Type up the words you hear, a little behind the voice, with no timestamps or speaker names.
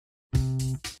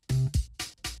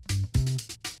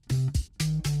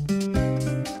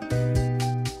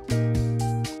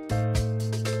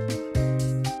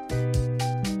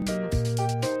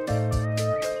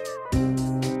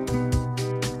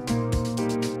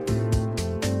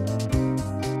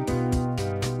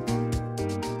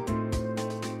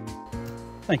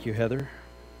Thank you, Heather.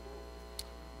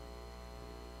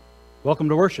 Welcome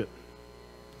to worship.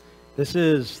 This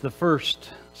is the first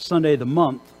Sunday of the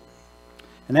month.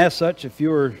 And as such, if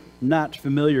you're not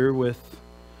familiar with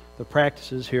the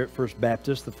practices here at First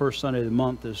Baptist, the first Sunday of the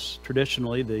month is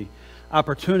traditionally the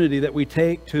opportunity that we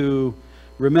take to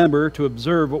remember, to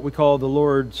observe what we call the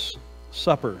Lord's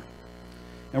Supper.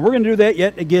 And we're going to do that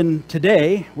yet again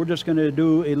today. We're just going to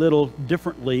do a little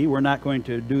differently. We're not going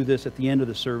to do this at the end of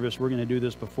the service. We're going to do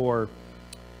this before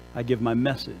I give my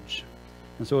message.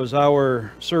 And so as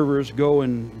our servers go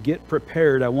and get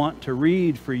prepared, I want to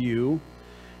read for you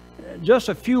just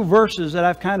a few verses that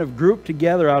I've kind of grouped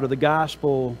together out of the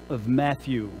Gospel of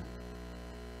Matthew.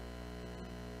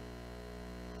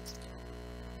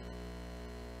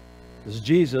 As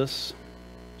Jesus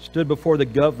stood before the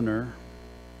governor,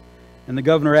 and the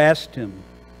governor asked him,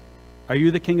 "Are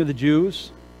you the king of the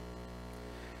Jews?"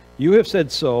 "You have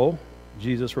said so,"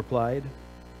 Jesus replied.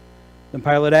 Then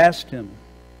Pilate asked him,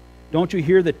 "Don't you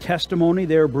hear the testimony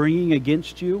they are bringing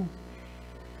against you?"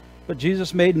 But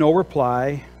Jesus made no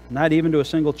reply, not even to a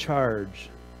single charge.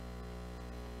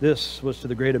 This was to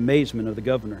the great amazement of the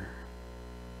governor.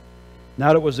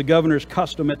 Now it was the governor's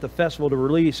custom at the festival to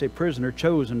release a prisoner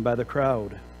chosen by the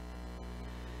crowd.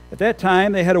 At that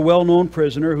time, they had a well-known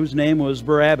prisoner whose name was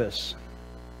Barabbas.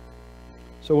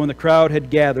 So when the crowd had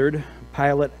gathered,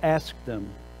 Pilate asked them,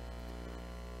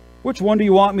 "Which one do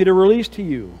you want me to release to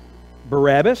you,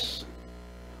 Barabbas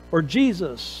or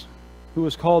Jesus, who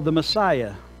is called the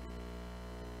Messiah?"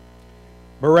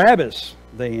 "Barabbas,"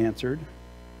 they answered.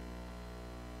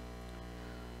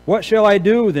 "What shall I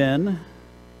do then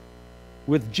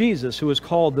with Jesus, who is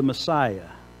called the Messiah?"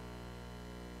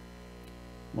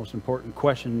 Most important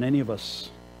question any of us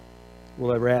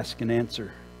will ever ask and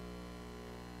answer.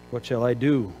 What shall I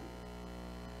do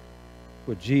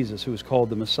with Jesus, who is called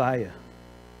the Messiah?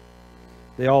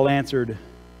 They all answered,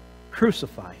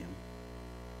 "Crucify him."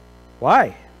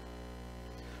 "Why?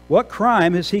 What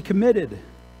crime has he committed?"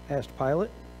 asked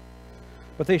Pilate.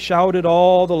 But they shouted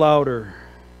all the louder,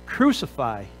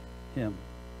 "Crucify him."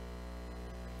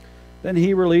 Then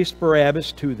he released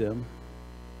Barabbas to them,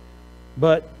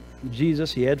 but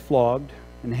Jesus he had flogged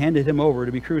and handed him over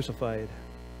to be crucified.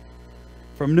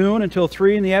 From noon until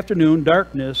 3 in the afternoon,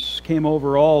 darkness came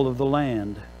over all of the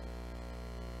land.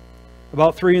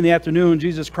 About 3 in the afternoon,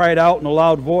 Jesus cried out in a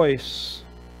loud voice,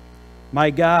 my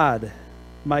God,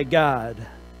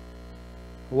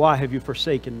 why have you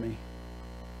forsaken me?"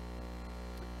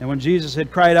 And when Jesus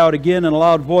had cried out again in a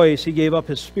loud voice, he gave up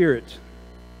his spirit.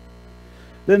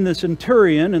 Then the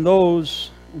centurion and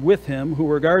those with him who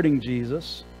were guarding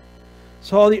Jesus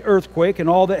saw the earthquake and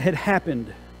all that had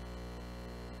happened.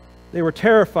 They were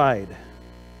terrified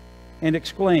and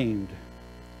exclaimed,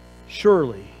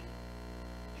 "Surely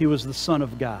he was the Son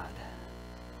of God."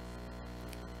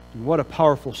 And what a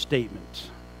powerful statement.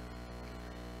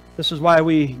 This is why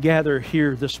we gather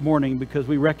here this morning, because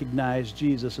we recognize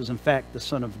Jesus is in fact the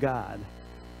Son of God.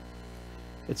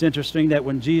 It's interesting that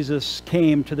when Jesus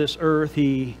came to this earth,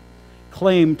 he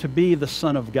claimed to be the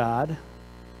Son of God.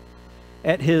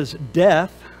 At his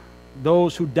death,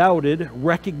 those who doubted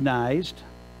recognized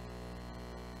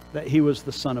that he was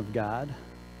the Son of God.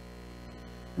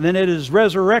 And then at his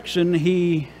resurrection,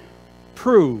 he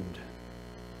proved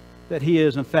that he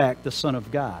is in fact the Son of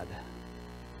God.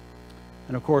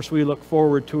 And of course, we look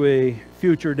forward to a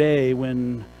future day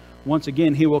when once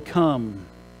again he will come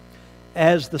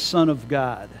as the Son of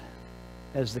God,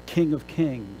 as the King of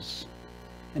Kings,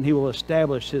 and he will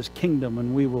establish his kingdom,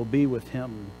 and we will be with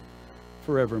him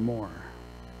forevermore.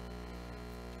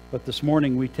 But this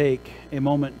morning we take a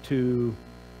moment to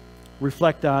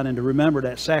reflect on and to remember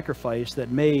that sacrifice that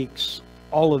makes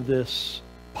all of this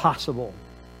possible.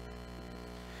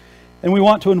 And we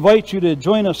want to invite you to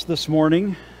join us this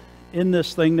morning in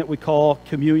this thing that we call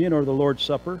communion, or the Lord's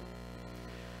Supper.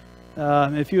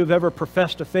 If you have ever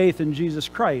professed a faith in Jesus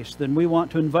Christ, then we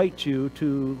want to invite you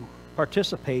to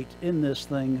participate in this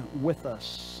thing with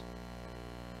us.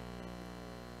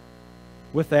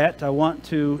 With that, I want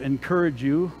to encourage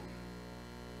you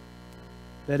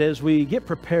that as we get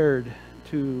prepared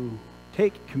to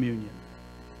take communion,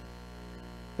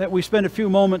 that we spend a few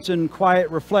moments in quiet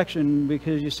reflection,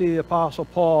 because you see, the Apostle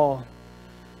Paul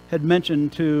had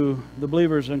mentioned to the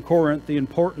believers in Corinth the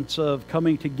importance of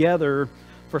coming together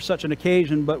for such an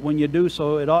occasion, but when you do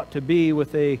so, it ought to be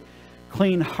with a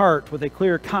clean heart, with a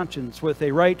clear conscience, with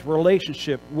a right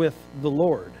relationship with the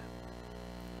Lord.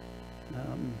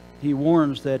 He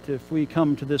warns that if we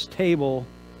come to this table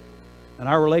and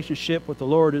our relationship with the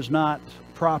Lord is not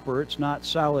proper, it's not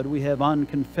solid, we have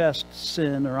unconfessed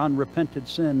sin or unrepented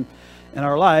sin in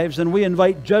our lives, then we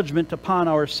invite judgment upon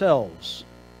ourselves.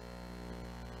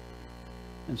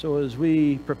 And so as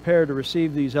we prepare to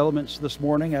receive these elements this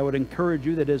morning, I would encourage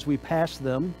you that as we pass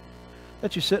them,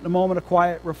 that you sit in a moment of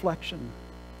quiet reflection.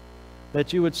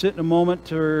 That you would sit in a moment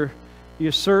to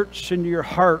you search into your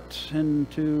heart and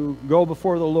to go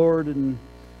before the Lord and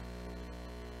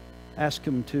ask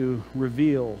Him to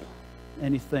reveal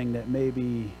anything that may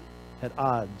be at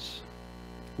odds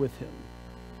with Him.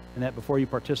 And that before you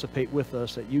participate with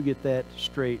us, that you get that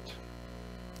straight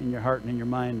in your heart and in your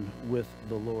mind with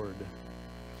the Lord.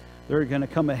 They're going to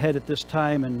come ahead at this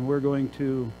time, and we're going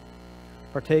to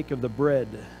partake of the bread.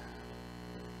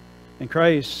 And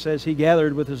Christ, as He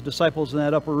gathered with His disciples in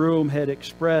that upper room, had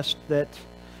expressed that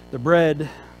the bread,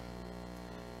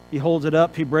 He holds it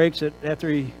up, He breaks it after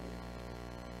He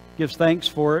gives thanks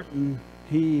for it, and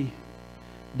He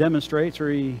demonstrates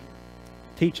or He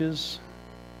teaches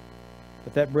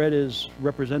that that bread is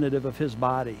representative of His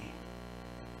body.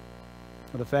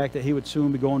 Of the fact that He would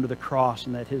soon be going to the cross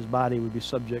and that His body would be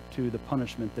subject to the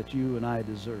punishment that you and I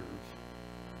deserve.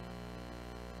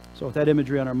 So with that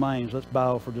imagery on our minds, let's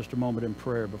bow for just a moment in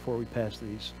prayer before we pass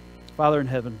these. Father in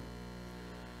heaven,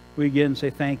 we again say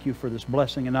thank You for this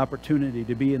blessing and opportunity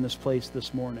to be in this place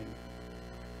this morning.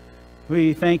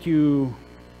 We thank You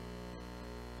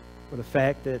for the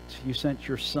fact that You sent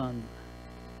Your Son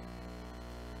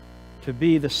to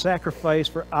be the sacrifice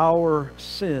for our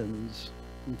sins.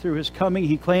 And through His coming,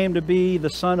 He claimed to be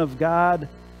the Son of God.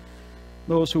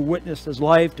 Those who witnessed His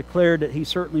life declared that He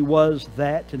certainly was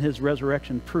that, and His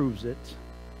resurrection proves it.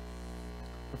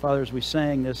 But Father, as we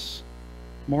sang this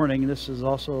morning, this is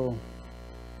also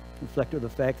reflective of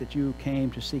the fact that You came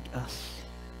to seek us.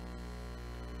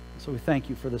 So we thank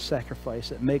You for the sacrifice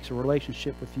that makes a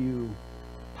relationship with You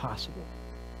possible.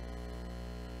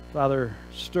 Father,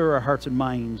 stir our hearts and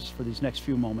minds for these next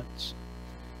few moments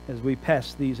as we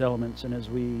pass these elements and as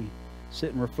we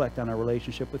sit and reflect on our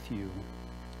relationship with You.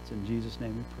 It's in Jesus'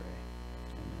 name we pray.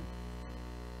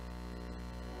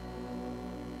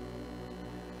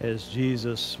 Amen. As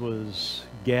Jesus was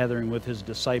gathering with His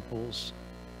disciples,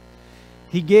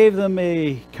 He gave them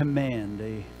a command,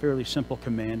 a fairly simple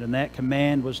command, and that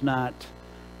command was not,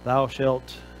 "Thou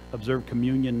shalt observe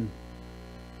communion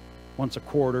once a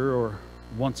quarter or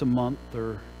once a month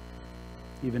or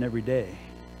even every day."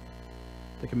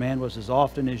 The command was, "As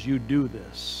often as you do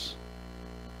this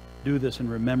in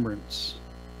remembrance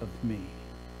of Me."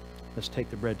 Let's take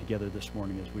the bread together this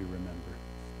morning as we remember.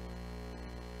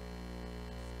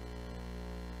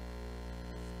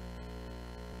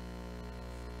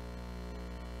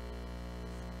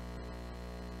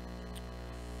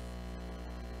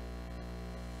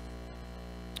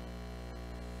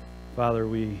 Father,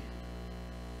 we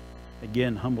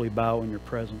again humbly bow in Your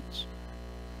presence.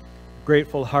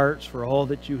 Grateful hearts for all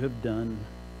that You have done.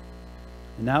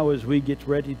 And now as we get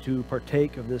ready to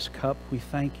partake of this cup, we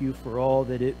thank You for all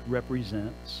that it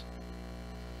represents.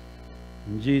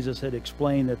 And Jesus had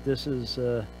explained that this is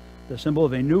the symbol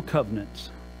of a new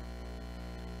covenant.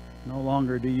 No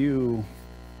longer do You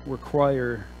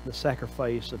require the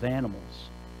sacrifice of animals.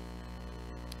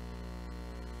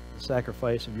 The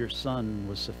sacrifice of Your Son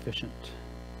was sufficient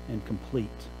and complete.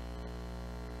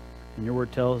 And Your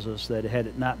Word tells us that had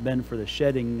it not been for the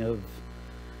shedding of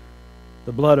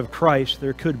the blood of Christ,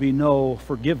 there could be no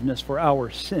forgiveness for our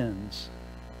sins.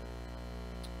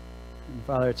 And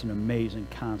Father, it's an amazing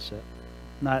concept.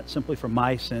 Not simply for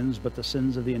my sins, but the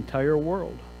sins of the entire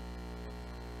world.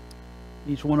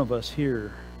 Each one of us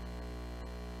here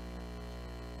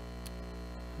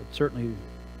certainly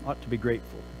ought to be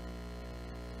grateful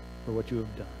for what You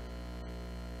have done.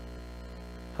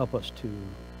 Help us to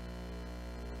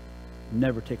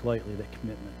never take lightly that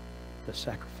commitment, the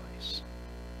sacrifice.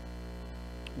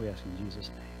 We ask in Jesus'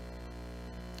 name.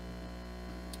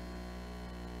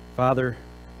 Father,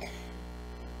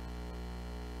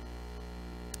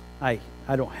 I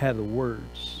don't have the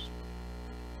words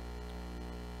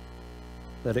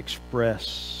that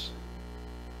express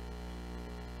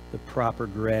the proper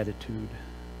gratitude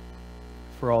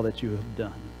for all that You have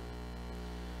done.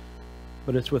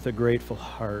 But it's with a grateful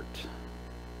heart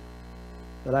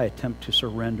that I attempt to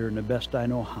surrender in the best I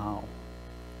know how.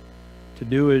 To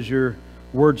do as Your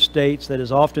Word states, that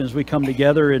as often as we come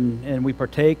together and we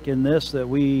partake in this, that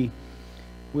we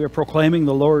are proclaiming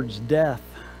the Lord's death.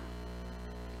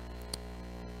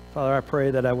 Father, I pray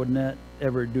that I would not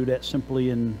ever do that simply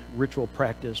in ritual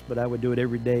practice, but I would do it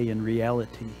every day in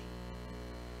reality.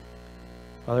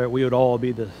 Father, that we would all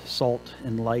be the salt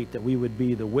and light, that we would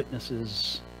be the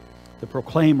witnesses, the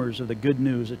proclaimers of the good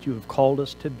news that You have called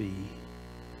us to be.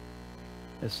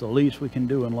 It's the least we can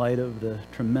do in light of the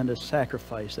tremendous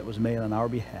sacrifice that was made on our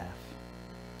behalf.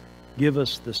 Give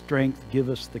us the strength, give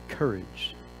us the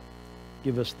courage,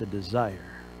 give us the desire.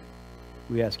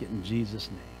 We ask it in Jesus'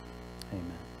 name.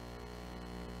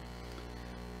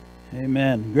 Amen.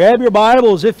 Amen. Grab your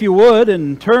Bibles, if you would,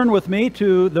 and turn with me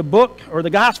to the book or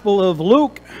the Gospel of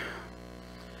Luke.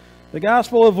 The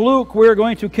Gospel of Luke. We're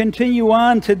going to continue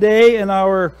on today in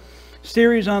our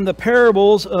series on the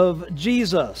parables of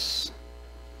Jesus.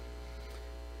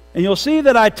 And you'll see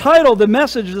that I titled the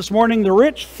message this morning, The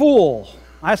Rich Fool.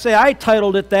 I say I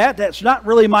titled it that. That's not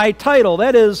really my title.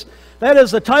 That is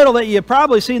the title that you've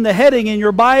probably seen the heading in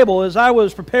your Bible. As I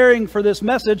was preparing for this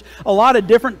message, a lot of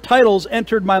different titles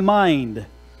entered my mind.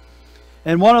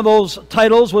 And one of those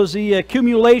titles was the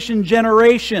Accumulation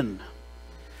Generation.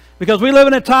 Because we live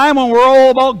in a time when we're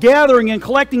all about gathering and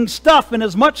collecting stuff, and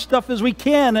as much stuff as we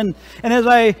can. And as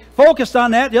I focused on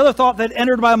that, the other thought that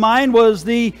entered my mind was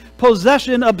the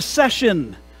possession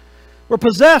obsession. We're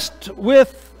possessed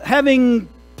with having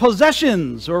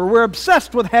possessions, or we're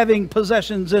obsessed with having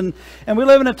possessions. And we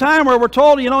live in a time where we're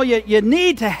told, you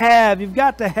need to have, you've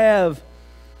got to have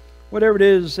whatever it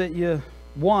is that you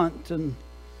want. And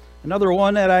another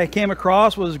one that I came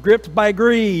across was gripped by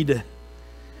greed.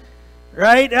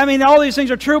 Right? I mean, all these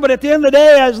things are true, but at the end of the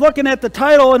day, I was looking at the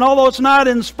title, and although it's not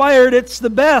inspired, it's the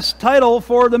best title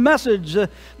for the message, The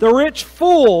Rich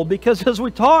Fool, because as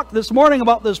we talk this morning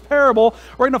about this parable,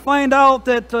 we're going to find out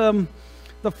that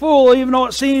the fool, even though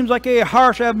it seems like a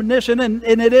harsh admonition, and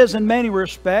it is in many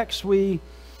respects, we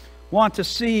want to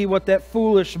see what that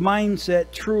foolish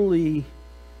mindset truly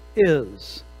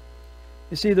is.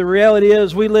 You see, the reality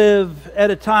is we live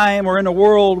at a time or in a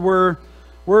world where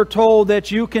we're told that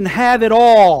you can have it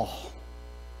all.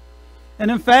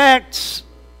 And in fact,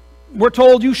 we're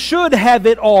told you should have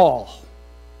it all.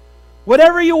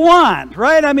 Whatever you want,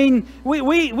 right? I mean, we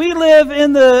live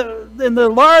in the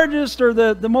largest or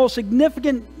the most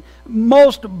significant,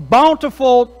 most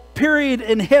bountiful period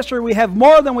in history. We have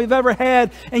more than we've ever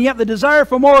had, and yet the desire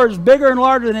for more is bigger and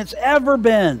larger than it's ever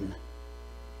been.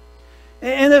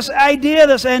 And this idea,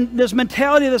 this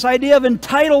mentality, this idea of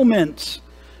entitlement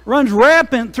runs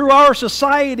rampant through our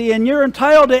society, and you're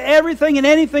entitled to everything and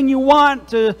anything you want,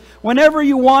 to whenever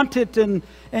you want it, and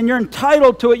you're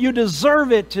entitled to it. You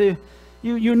deserve it.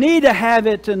 You need to have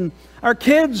it. And our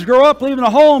kids grow up leaving the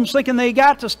homes thinking they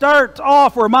got to start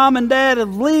off where mom and dad are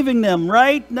leaving them,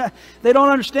 right? They don't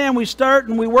understand we start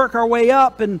and we work our way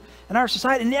up, and our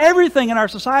society, and everything in our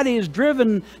society is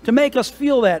driven to make us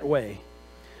feel that way.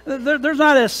 There's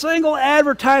not a single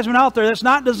advertisement out there that's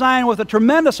not designed with a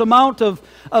tremendous amount of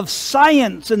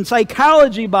science and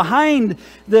psychology behind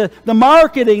the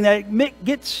marketing that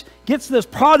gets this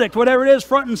product, whatever it is,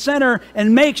 front and center,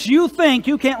 and makes you think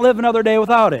you can't live another day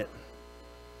without it.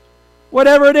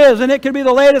 Whatever it is, and it could be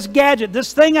the latest gadget.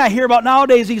 This thing I hear about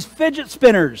nowadays, these fidget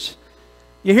spinners.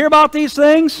 You hear about these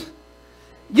things?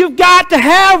 You've got to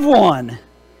have one.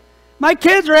 My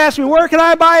kids are asking me, where can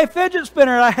I buy a fidget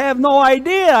spinner? I have no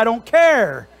idea. I don't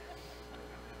care.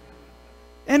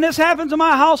 And this happens in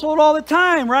my household all the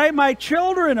time, right? My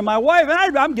children and my wife,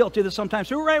 and I'm guilty of this sometimes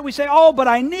too, right? We say, oh, but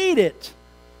I need it.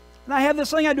 And I have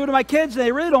this thing I do to my kids, and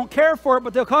they really don't care for it,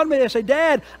 but they'll come to me and they say,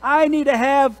 Dad, I need to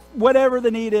have whatever the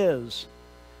need is.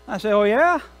 I say, oh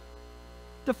yeah?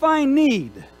 Define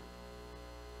need.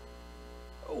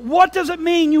 What does it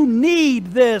mean you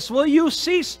need this? Will you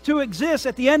cease to exist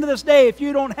at the end of this day if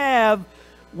you don't have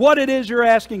what it is you're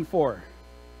asking for?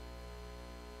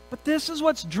 But this is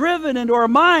what's driven into our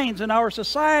minds and our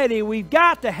society. We've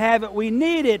got to have it. We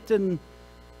need it. And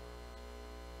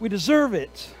we deserve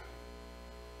it.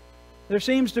 There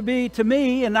seems to be, to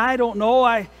me, and I don't know,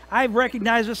 I've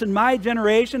recognized this in my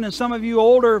generation, and some of you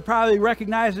older probably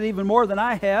recognize it even more than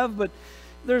I have, but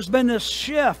there's been this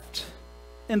shift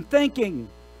in thinking.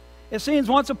 It seems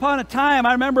once upon a time,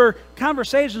 I remember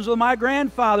conversations with my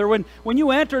grandfather when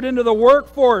you entered into the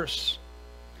workforce,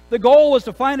 the goal was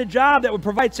to find a job that would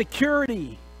provide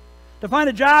security, to find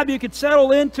a job you could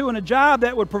settle into, and a job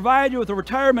that would provide you with a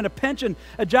retirement, a pension,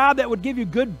 a job that would give you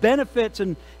good benefits,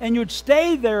 and you'd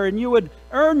stay there, and you would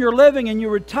earn your living, and you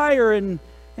retire, and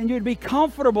you'd be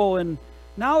comfortable. And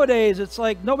nowadays, it's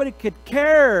like nobody could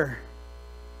care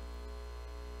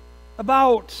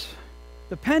about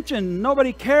the pension.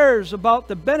 Nobody cares about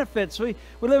the benefits. We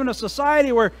live in a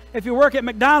society where if you work at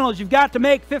McDonald's, you've got to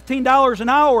make $15 an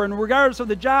hour, and regardless of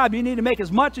the job, you need to make as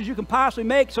much as you can possibly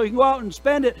make so you can go out and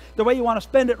spend it the way you want to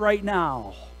spend it right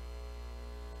now.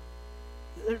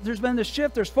 There's been this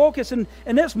shift, there's focus, and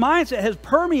this mindset has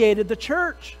permeated the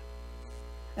church.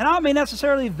 And I don't mean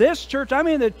necessarily this church, I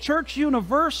mean the church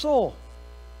universal.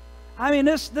 I mean,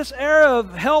 this era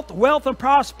of health, wealth, and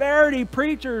prosperity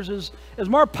preachers is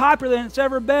more popular than it's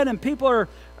ever been, and people are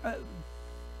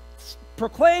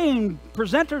proclaimed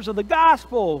presenters of the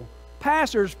gospel,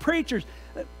 pastors, preachers.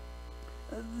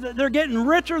 They're getting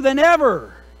richer than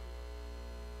ever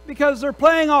because they're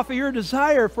playing off of your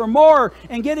desire for more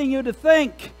and getting you to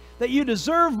think that you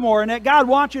deserve more and that God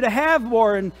wants you to have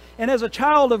more. And as a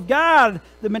child of God,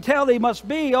 the mentality must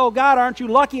be, oh God, aren't you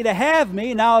lucky to have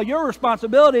me? Now your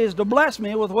responsibility is to bless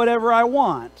me with whatever I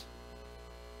want.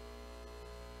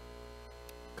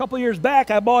 A couple years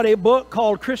back, I bought a book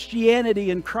called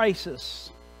Christianity in Crisis.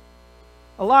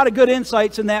 A lot of good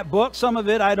insights in that book. Some of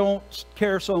it I don't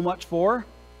care so much for.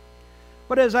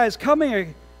 But as I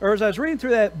was reading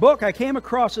through that book, I came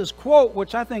across this quote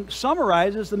which I think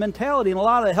summarizes the mentality in a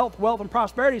lot of the health, wealth, and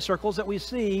prosperity circles that we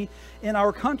see in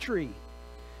our country.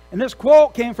 And this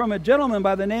quote came from a gentleman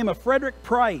by the name of Frederick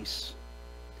Price,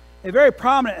 a very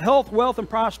prominent health, wealth, and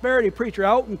prosperity preacher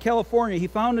out in California. He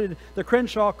founded the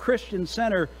Crenshaw Christian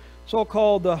Center,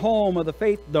 so-called the home of the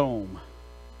Faith Dome.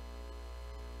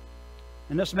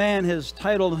 And this man has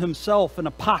titled himself an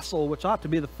apostle, which ought to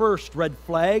be the first red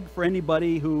flag for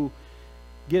anybody who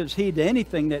gives heed to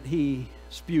anything that he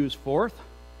spews forth.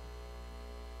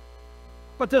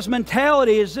 But this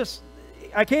mentality is just,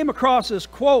 I came across this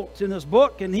quote in this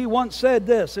book, and he once said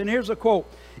this, and here's a quote: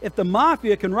 "If the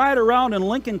mafia can ride around in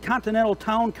Lincoln Continental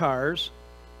town cars,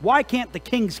 why can't the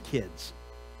king's kids?"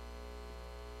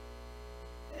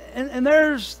 And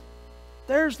there's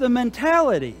the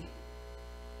mentality.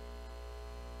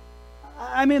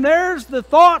 I mean, there's the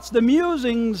thoughts, the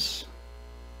musings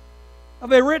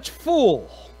of a rich fool.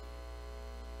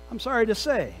 I'm sorry to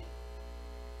say.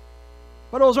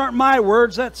 But those aren't my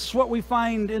words. That's what we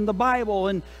find in the Bible.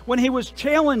 And when he was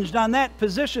challenged on that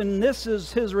position, this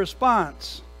is his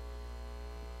response.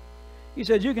 He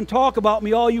said, "You can talk about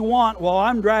me all you want while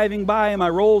I'm driving by in my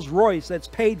Rolls Royce that's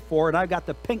paid for and I've got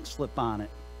the pink slip on it.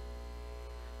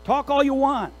 Talk all you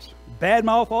want.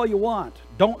 Badmouth all you want.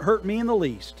 Don't hurt me in the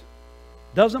least.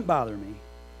 Doesn't bother me.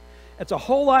 It's a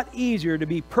whole lot easier to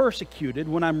be persecuted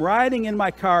when I'm riding in my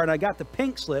car and I got the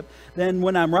pink slip than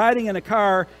when I'm riding in a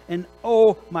car and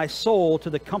owe my soul to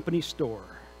the company store."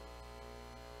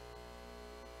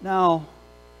 Now,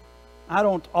 I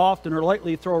don't often or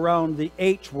lightly throw around the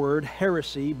H word,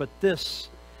 heresy, but this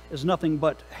is nothing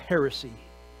but heresy.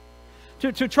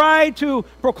 To try to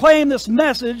proclaim this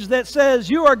message that says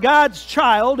you are God's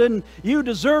child and you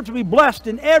deserve to be blessed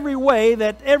in every way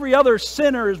that every other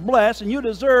sinner is blessed and you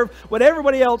deserve what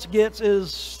everybody else gets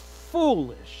is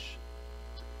foolish.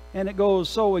 And it goes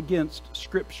so against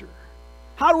Scripture.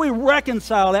 How do we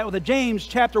reconcile that with James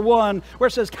chapter 1 where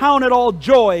it says, "Count it all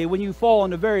joy when you fall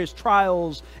into various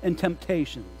trials and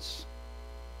temptations"?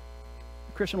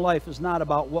 The Christian life is not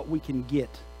about what we can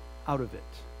get out of it.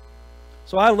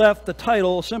 So I left the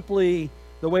title simply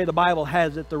the way the Bible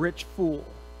has it, "The Rich Fool."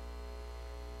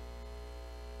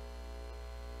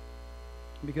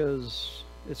 Because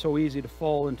it's so easy to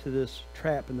fall into this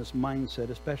trap and this mindset,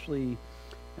 especially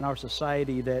in our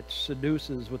society that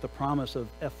seduces with the promise of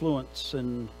affluence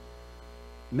and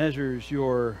measures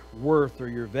your worth or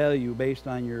your value based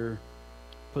on your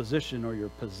position or your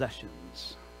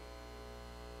possessions.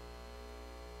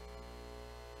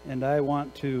 And I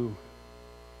want to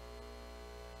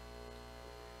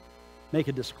make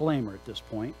a disclaimer at this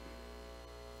point.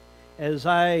 As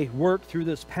I work through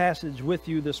this passage with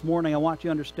you this morning, I want you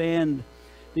to understand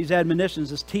these admonitions,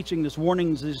 this teaching, this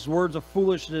warnings, these words of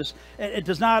foolishness. It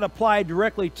does not apply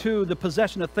directly to the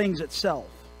possession of things itself.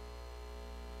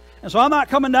 And so I'm not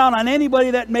coming down on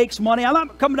anybody that makes money. I'm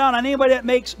not coming down on anybody that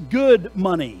makes good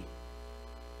money.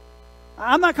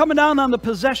 I'm not coming down on the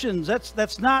possessions.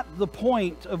 That's not the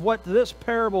point of what this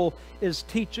parable is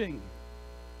teaching.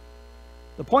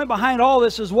 The point behind all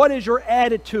this is, what is your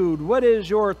attitude? What is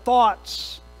your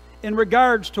thoughts in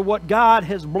regards to what God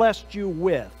has blessed you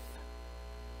with?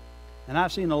 And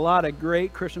I've seen a lot of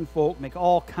great Christian folk make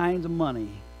all kinds of money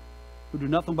who do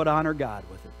nothing but honor God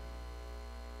with it.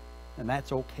 And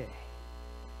that's okay.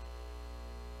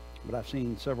 But I've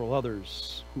seen several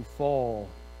others who fall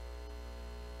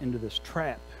into this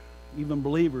trap. Even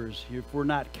believers, if we're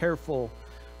not careful,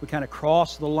 we kind of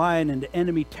cross the line into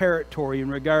enemy territory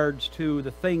in regards to the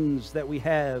things that we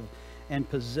have and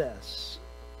possess.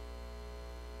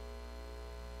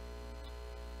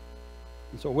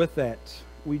 And so with that,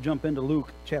 we jump into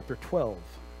Luke chapter 12.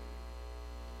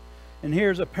 And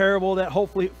here's a parable that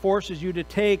hopefully forces you to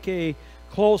take a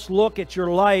close look at your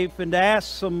life and to ask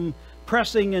some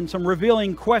pressing and some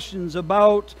revealing questions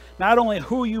about not only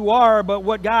who you are, but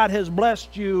what God has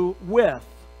blessed you with.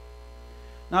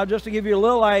 Now, just to give you a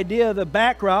little idea of the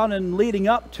background and leading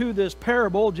up to this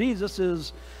parable, Jesus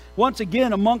is once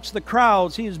again amongst the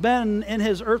crowds. He's been in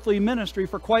his earthly ministry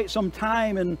for quite some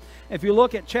time, and if you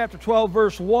look at chapter 12,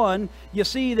 verse 1, you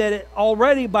see that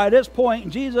already by this point,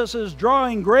 Jesus is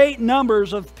drawing great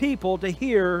numbers of people to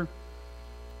hear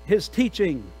his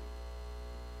teaching.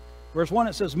 Verse 1,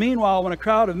 it says, "Meanwhile, when a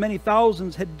crowd of many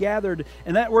thousands had gathered,"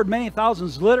 and that word many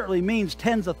thousands literally means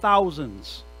tens of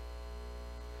thousands.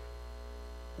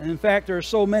 And in fact, there are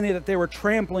so many that they were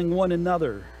trampling one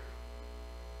another.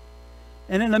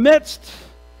 And in the midst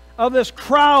of this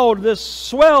crowd, this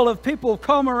swell of people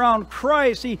come around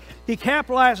Christ, he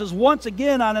capitalizes once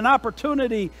again on an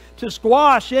opportunity to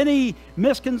squash any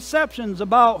misconceptions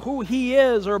about who he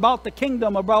is or about the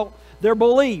kingdom, about their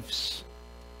beliefs.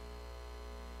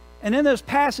 And in this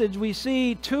passage, we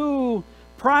see two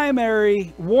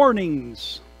primary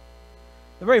warnings.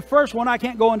 The very first one, I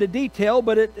can't go into detail,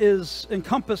 but it is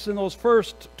encompassed in those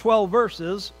first 12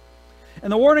 verses.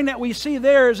 And the warning that we see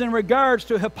there is in regards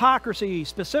to hypocrisy,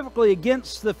 specifically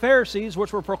against the Pharisees,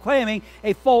 which were proclaiming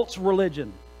a false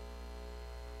religion.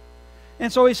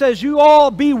 And so he says, you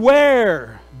all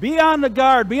beware, be on the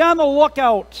guard, be on the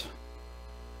lookout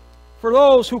for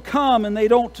those who come and they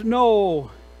don't know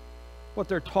what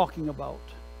they're talking about.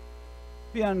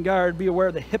 Be on guard, be aware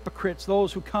of the hypocrites,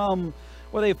 those who come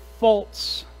with a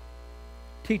false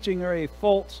teaching or a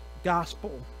false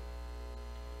gospel.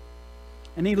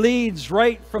 And he leads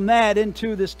right from that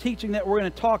into this teaching that we're going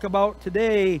to talk about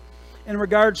today in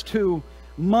regards to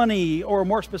money, or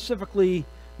more specifically,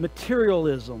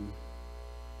 materialism.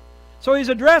 So he's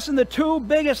addressing the two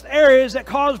biggest areas that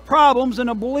cause problems in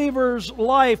a believer's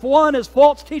life. One is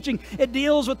false teaching. It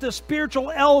deals with the spiritual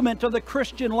element of the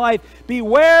Christian life.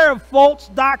 Beware of false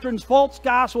doctrines, false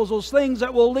gospels, those things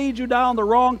that will lead you down the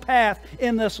wrong path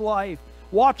in this life.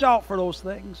 Watch out for those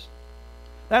things.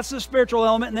 That's the spiritual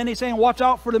element. And then he's saying, watch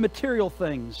out for the material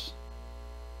things.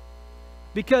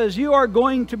 Because you are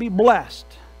going to be blessed.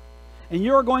 And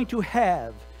you're going to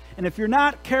have. And if you're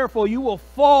not careful, you will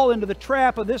fall into the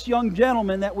trap of this young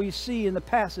gentleman that we see in the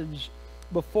passage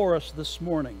before us this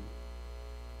morning.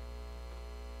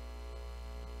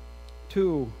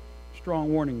 Two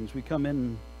strong warnings. We come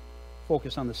in,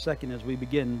 focus on the second as we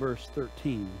begin verse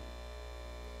 13.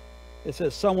 It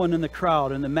says, someone in the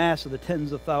crowd, in the mass of the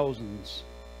tens of thousands,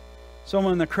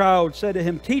 someone in the crowd said to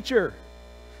him, "Teacher,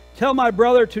 tell my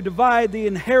brother to divide the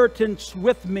inheritance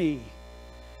with me."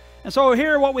 And so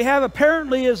here what we have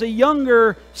apparently is a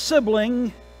younger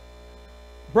sibling,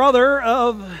 brother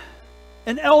of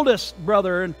an eldest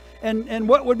brother. And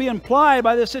what would be implied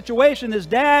by this situation is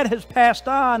dad has passed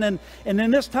on. And in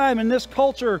this time, in this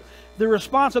culture, the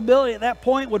responsibility at that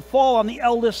point would fall on the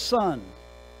eldest son.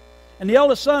 And the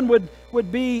eldest son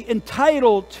would be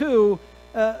entitled to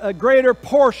a greater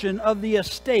portion of the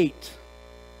estate.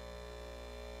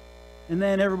 And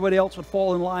then everybody else would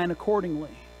fall in line accordingly.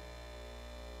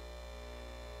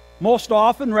 Most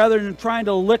often, rather than trying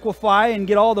to liquefy and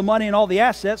get all the money and all the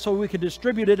assets so we could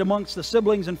distribute it amongst the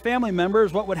siblings and family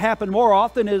members, what would happen more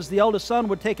often is the eldest son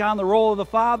would take on the role of the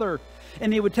father.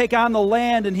 And he would take on the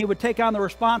land, and he would take on the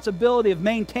responsibility of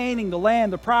maintaining the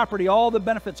land, the property, all the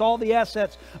benefits, all the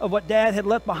assets of what dad had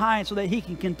left behind so that he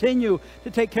can continue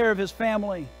to take care of his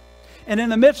family. And in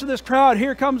the midst of this crowd,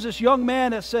 here comes this young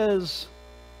man that says,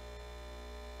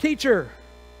 "Teacher,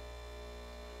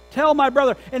 tell my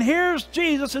brother." And here's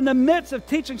Jesus in the midst of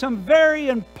teaching some very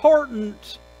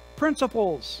important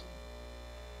principles.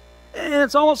 And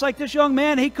it's almost like this young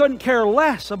man, he couldn't care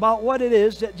less about what it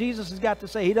is that Jesus has got to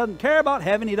say. He doesn't care about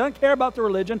heaven. He doesn't care about the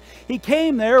religion. He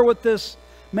came there with this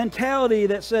mentality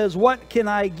that says, what can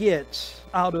I get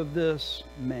out of this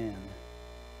man?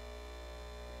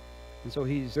 And so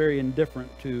he's very indifferent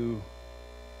to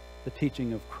the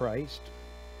teaching of Christ.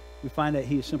 We find that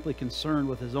he is simply concerned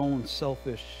with his own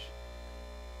selfish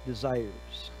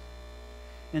desires.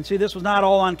 And see, this was not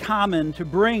all uncommon to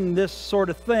bring this sort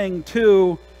of thing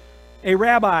to a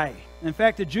rabbi. In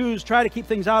fact, the Jews tried to keep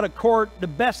things out of court the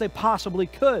best they possibly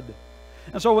could.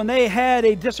 And so when they had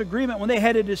a disagreement, when they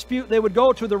had a dispute, they would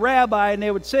go to the rabbi and they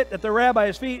would sit at the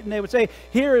rabbi's feet and they would say,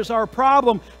 "Here is our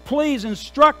problem. Please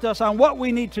instruct us on what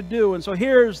we need to do." And so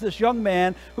here's this young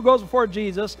man who goes before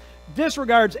Jesus,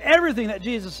 disregards everything that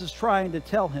Jesus is trying to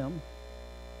tell him,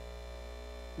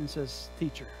 and says,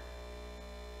 "Teacher,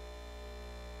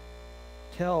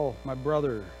 tell my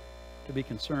brother to be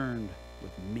concerned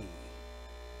with me."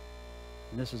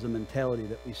 And this is the mentality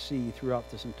that we see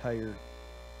throughout this entire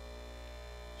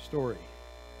story.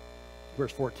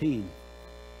 Verse 14,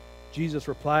 Jesus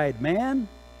replied, "Man,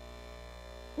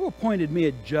 who appointed me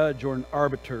a judge or an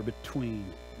arbiter between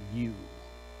you?"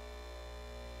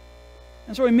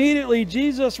 And so immediately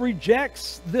Jesus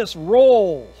rejects this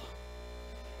role.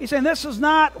 He's saying, this is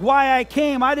not why I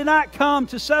came. I did not come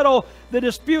to settle the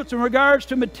disputes in regards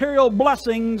to material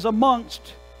blessings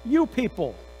amongst you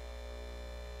people.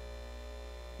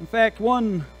 In fact,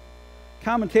 one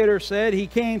commentator said he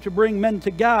came to bring men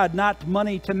to God, not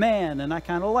money to man, and I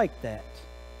kind of like that.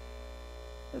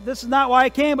 This is not why I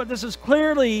came, but this is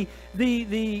clearly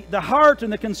the heart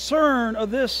and the concern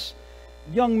of this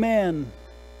young man.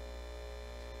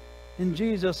 And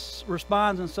Jesus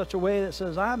responds in such a way that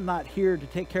says, I'm not here to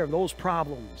take care of those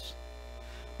problems.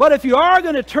 But if you are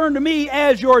going to turn to me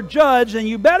as your judge, then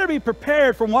you better be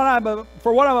prepared for what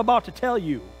I'm about to tell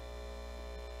you.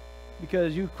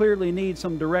 Because you clearly need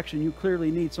some direction. You clearly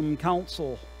need some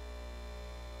counsel.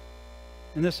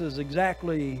 And this is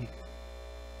exactly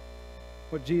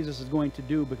what Jesus is going to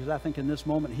do, because I think in this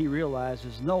moment he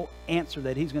realizes no answer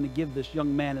that he's going to give this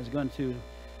young man is going to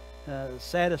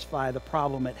satisfy the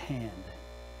problem at hand.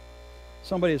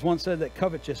 Somebody has once said that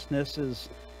covetousness is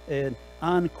an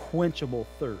unquenchable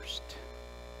thirst.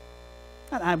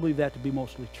 And I believe that to be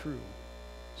mostly true.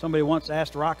 Somebody once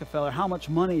asked Rockefeller, how much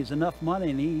money is enough money?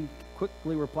 And he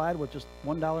quickly replied with just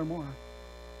 $1 more.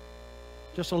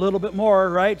 Just a little bit more,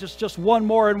 right? Just one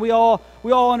more. And we all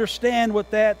understand what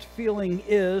that feeling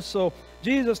is. So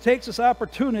Jesus takes this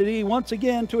opportunity once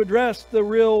again to address the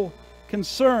real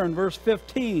concern. Verse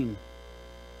 15.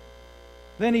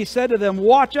 Then he said to them,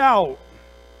 watch out.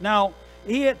 Now,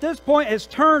 he at this point has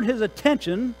turned his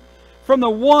attention from the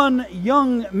one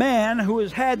young man who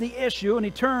has had the issue, and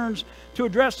he turns to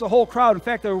address the whole crowd. In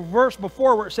fact, the verse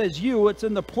before where it says you, it's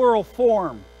in the plural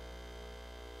form.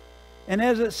 And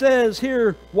as it says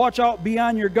here, watch out, be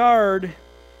on your guard,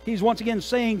 he's once again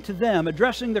saying to them,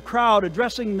 addressing the crowd,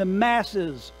 addressing the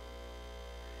masses.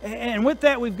 And with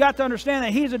that, we've got to understand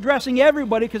that he's addressing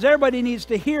everybody, because everybody needs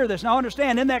to hear this. Now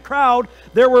understand, in that crowd,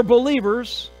 there were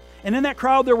believers, and in that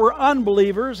crowd, there were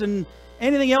unbelievers, and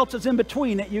anything else that's in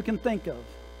between that you can think of.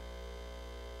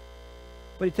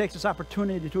 But he takes this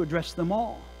opportunity to address them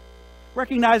all,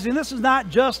 recognizing this is not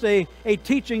just a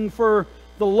teaching for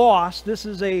the lost. This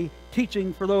is a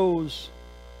teaching for those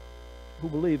who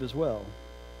believe as well.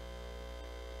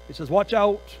 He says, watch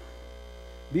out,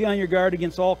 be on your guard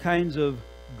against all kinds of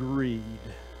greed.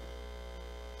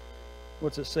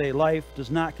 What's it say? Life does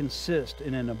not consist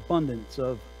in an abundance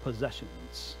of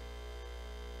possessions.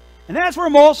 And that's where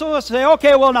most of us say,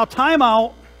 okay, well, now time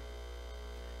out.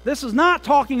 This is not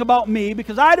talking about me,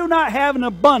 because I do not have an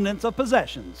abundance of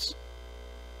possessions.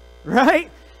 Right?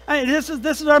 I mean, this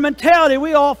is our mentality.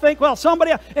 We all think, well,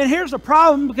 somebody else. And here's the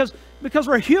problem, because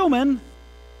we're human,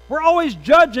 we're always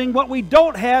judging what we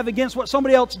don't have against what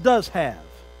somebody else does have.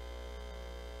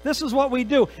 This is what we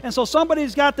do. And so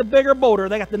somebody's got the bigger boat, or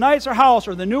they got the nicer house,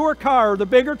 or the newer car, or the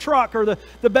bigger truck, or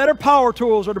the better power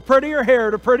tools, or the prettier hair,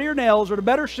 or the prettier nails, or the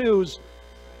better shoes.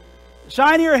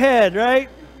 Shinier head, right?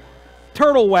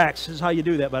 Turtle wax is how you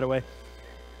do that, by the way.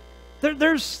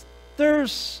 There's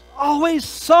always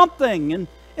something.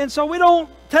 And so we don't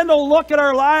tend to look at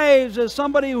our lives as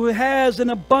somebody who has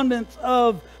an abundance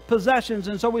of possessions.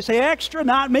 And so we say, extra,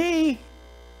 not me.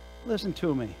 Listen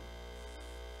to me.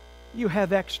 You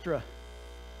have extra.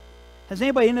 Has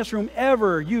anybody in this room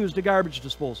ever used a garbage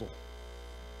disposal?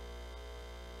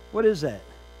 What is that?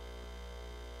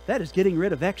 That is getting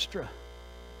rid of extra.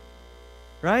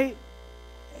 Right?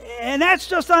 And that's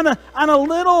just on a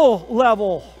little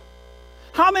level.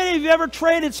 How many of you ever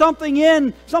traded something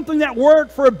that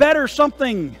worked for a better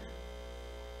something?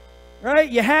 Right?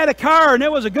 You had a car, and it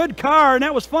was a good car, and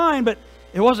that was fine, but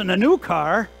it wasn't a new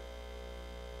car.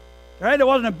 Right? It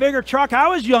wasn't a bigger truck. I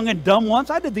was young and dumb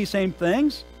once. I did these same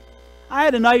things. I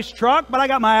had a nice truck, but I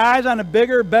got my eyes on a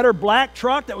bigger, better black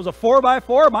truck that was a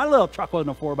 4x4. My little truck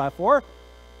wasn't a 4x4.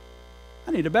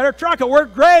 I need a better truck. It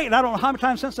worked great. And I don't know how many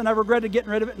times since then I've regretted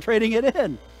getting rid of it and trading it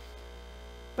in.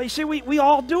 But you see, we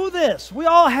all do this. We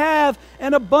all have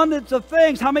an abundance of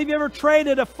things. How many of you ever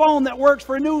traded a phone that works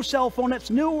for a new cell phone that's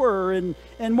newer and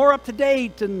more up to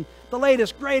date and the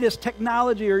latest, greatest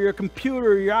technology, or your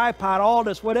computer, or your iPod, all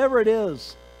this, whatever it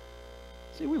is?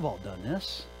 See, we've all done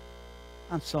this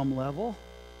on some level.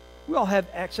 We all have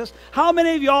access. How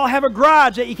many of you all have a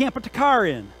garage that you can't put the car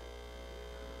in?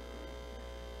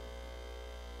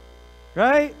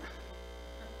 Right?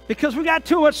 Because we got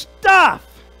too much stuff.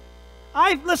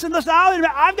 Listen,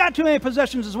 I've got too many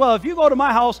possessions as well. If you go to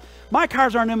my house, my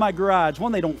cars aren't in my garage.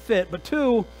 One, they don't fit, but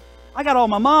two, I got all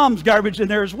my mom's garbage in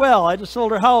there as well. I just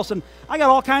sold her house, and I got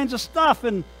all kinds of stuff.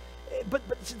 But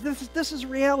this is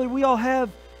reality. We all have,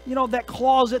 that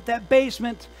closet, that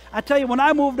basement. I tell you, when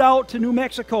I moved out to New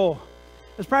Mexico,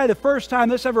 it was probably the first time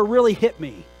this ever really hit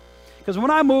me. Because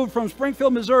when I moved from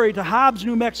Springfield, Missouri to Hobbs,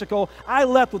 New Mexico, I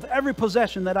left with every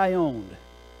possession that I owned.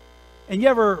 And you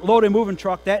ever load a moving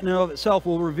truck, that in and of itself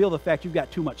will reveal the fact you've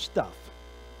got too much stuff.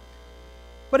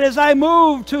 But as I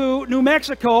moved to New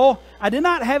Mexico, I did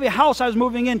not have a house I was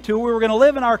moving into. We were going to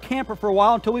live in our camper for a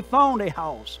while until we found a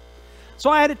house. So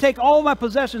I had to take all of my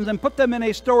possessions and put them in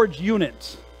a storage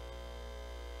unit.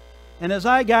 And as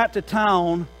I got to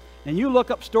town, and you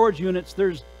look up storage units,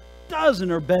 there's a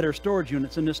dozen or better storage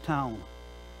units in this town.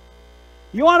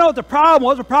 You want to know what the problem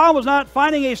was? The problem was not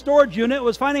finding a storage unit, it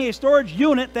was finding a storage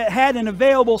unit that had an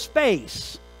available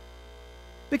space.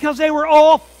 Because they were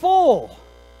all full.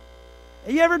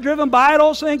 Have you ever driven by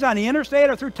those things on the interstate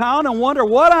or through town and wonder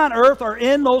what on earth are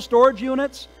in those storage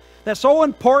units that's so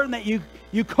important that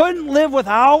you couldn't live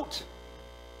without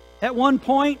at one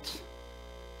point,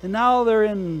 and now they're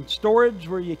in storage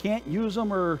where you can't use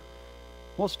them, or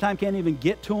most of the time can't even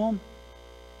get to them,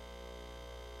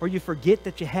 or you forget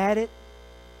that you had it?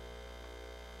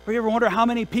 Or you ever wonder how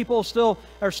many people still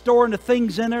are storing the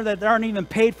things in there that aren't even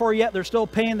paid for yet? They're still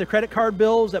paying the credit card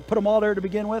bills that put them all there to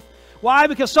begin with. Why?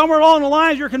 Because somewhere along the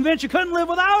lines you're convinced you couldn't live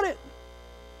without it.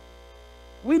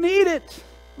 We need it.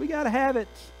 We got to have it.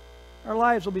 Our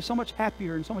lives will be so much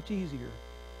happier and so much easier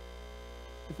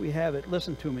if we have it.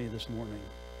 Listen to me this morning.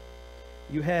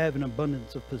 You have an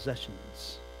abundance of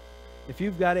possessions. If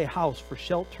you've got a house for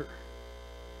shelter,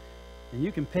 and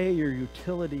you can pay your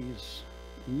utilities,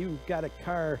 and you've got a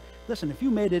car, listen, if you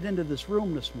made it into this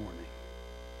room this morning,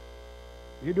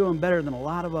 you're doing better than a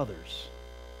lot of others.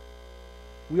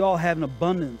 We all have an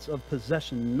abundance of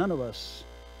possession, none of us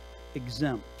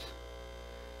exempt.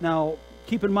 Now,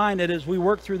 keep in mind that as we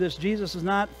work through this, Jesus is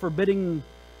not forbidding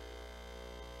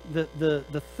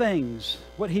the things.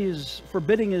 What he is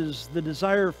forbidding is the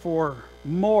desire for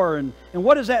more. And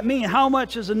what does that mean? How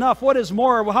much is enough? What is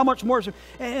more? Well, how much more?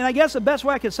 And I guess the best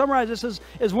way I could summarize this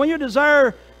is when your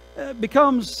desire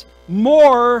becomes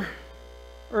more,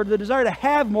 or the desire to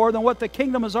have more than what the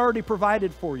kingdom has already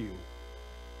provided for you.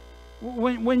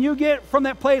 When you get from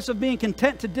that place of being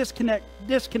content to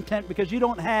discontent because you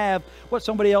don't have what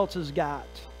somebody else has got.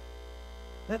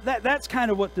 That's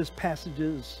kind of what this passage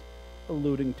is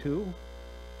alluding to.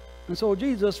 And so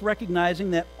Jesus,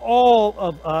 recognizing that all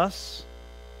of us,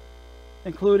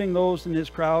 including those in his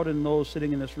crowd and those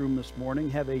sitting in this room this morning,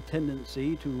 have a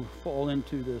tendency to fall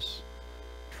into this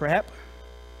trap,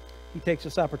 he takes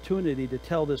this opportunity to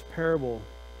tell this parable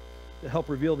to help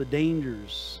reveal the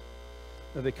dangers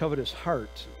of a covetous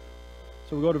heart.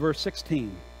 So we go to verse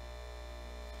 16.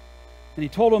 And he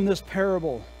told him this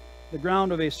parable: the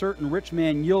ground of a certain rich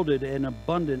man yielded an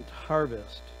abundant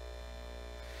harvest.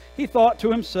 He thought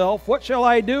to himself, what shall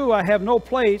I do? I have no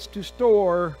place to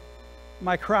store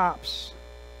my crops.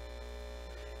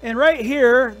 And right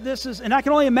here, and I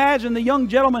can only imagine the young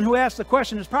gentleman who asked the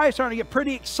question is probably starting to get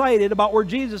pretty excited about where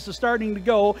Jesus is starting to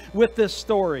go with this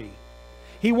story.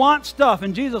 He wants stuff,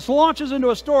 and Jesus launches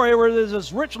into a story where there's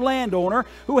this rich landowner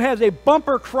who has a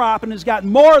bumper crop and has got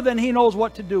more than he knows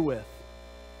what to do with.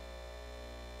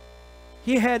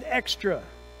 He had extra.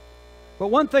 But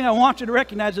one thing I want you to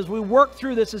recognize as we work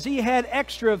through this is he had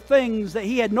extra of things that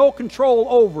he had no control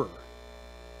over.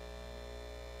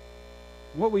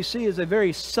 What we see is a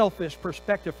very selfish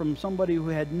perspective from somebody who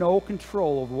had no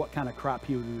control over what kind of crop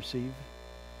he would receive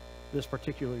this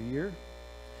particular year.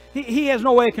 He has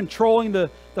no way of controlling the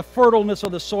fertileness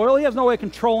of the soil. He has no way of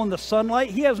controlling the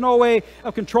sunlight. He has no way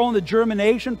of controlling the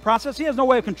germination process. He has no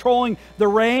way of controlling the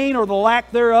rain or the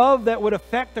lack thereof that would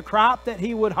affect the crop that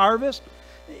he would harvest.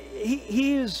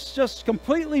 He is just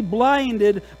completely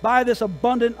blinded by this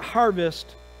abundant harvest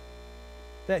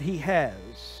that he has.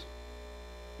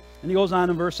 And he goes on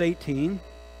in verse 18.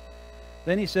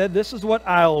 Then he said, this is what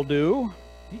I'll do.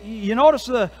 You notice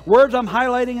the words I'm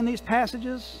highlighting in these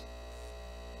passages?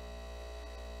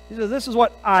 He says, this is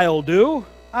what I'll do.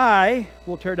 I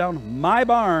will tear down my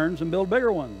barns and build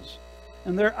bigger ones.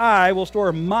 And there I will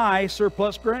store my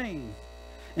surplus grain.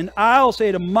 And I'll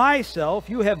say to myself,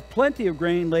 you have plenty of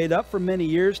grain laid up for many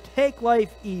years. Take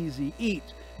life easy. Eat,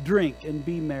 drink, and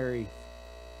be merry.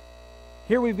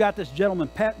 Here we've got this gentleman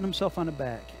patting himself on the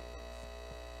back.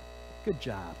 Good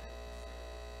job.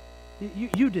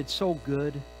 You did so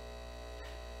good.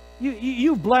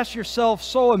 You bless yourself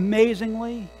so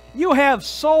amazingly. You have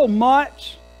so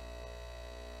much.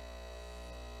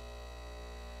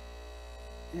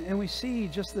 And we see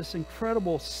just this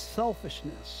incredible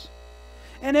selfishness.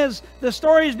 And as the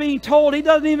story is being told, he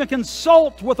doesn't even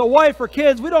consult with a wife or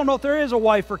kids. We don't know if there is a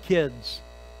wife or kids.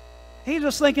 He's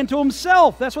just thinking to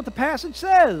himself. That's what the passage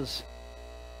says.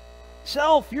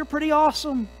 Self, you're pretty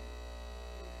awesome.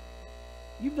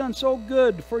 You've done so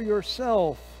good for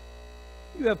yourself.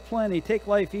 You have plenty. Take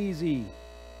life easy.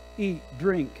 Eat,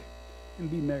 drink, and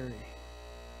be merry.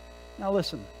 Now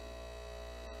listen.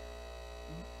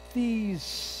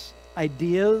 These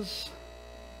ideas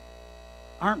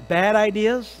aren't bad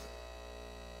ideas.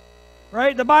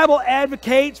 Right? The Bible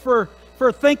advocates for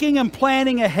thinking and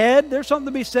planning ahead. There's something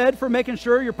to be said for making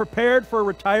sure you're prepared for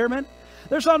retirement.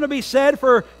 There's something to be said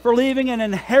for leaving an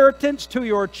inheritance to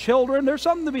your children. There's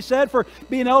something to be said for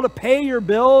being able to pay your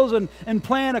bills and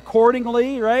plan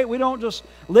accordingly, right? We don't just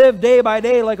live day by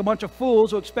day like a bunch of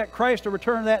fools who expect Christ to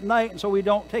return that night, and so we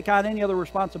don't take on any other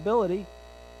responsibility.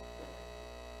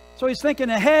 So he's thinking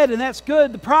ahead, and that's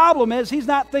good. The problem is he's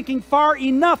not thinking far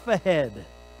enough ahead.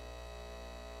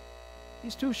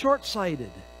 He's too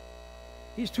short-sighted.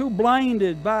 He's too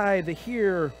blinded by the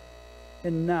here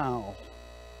and now.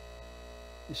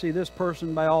 You see, this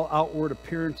person, by all outward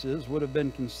appearances, would have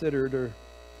been considered or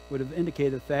would have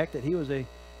indicated the fact that he was a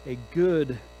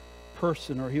good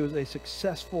person, or he was a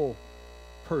successful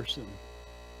person.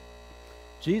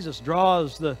 Jesus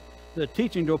draws the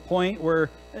teaching to a point where,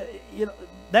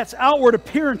 that's outward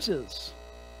appearances.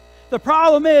 The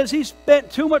problem is he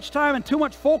spent too much time and too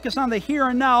much focus on the here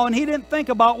and now, and he didn't think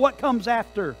about what comes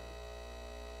after.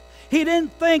 He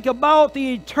didn't think about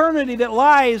the eternity that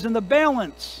lies in the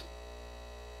balance.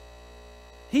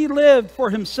 He lived for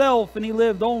himself, and he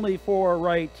lived only for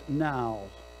right now.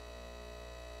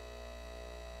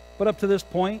 But up to this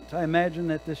point, I imagine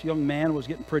that this young man was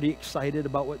getting pretty excited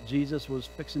about what Jesus was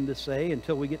fixing to say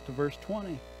until we get to verse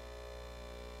 20.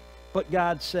 But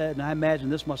God said, and I imagine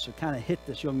this must have kind of hit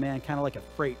this young man kind of like a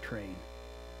freight train.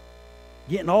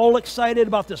 Getting all excited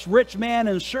about this rich man,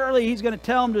 and surely he's going to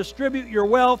tell him to distribute your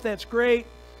wealth. That's great.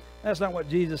 That's not what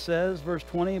Jesus says. Verse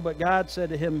 20, but God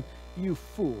said to him, you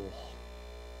fool.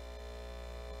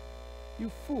 You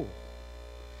fool.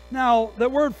 Now, the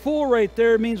word fool right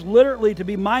there means literally to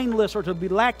be mindless or to be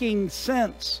lacking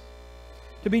sense,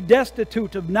 to be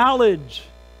destitute of knowledge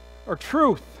or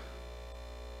truth.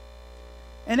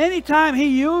 And anytime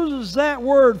he uses that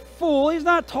word fool, he's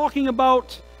not talking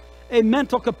about a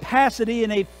mental capacity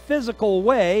in a physical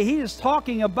way. He is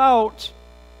talking about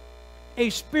a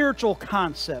spiritual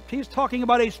concept. He's talking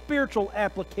about a spiritual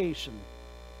application.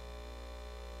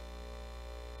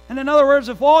 And in other words,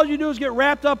 if all you do is get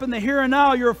wrapped up in the here and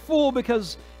now, you're a fool,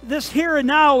 because this here and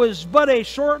now is but a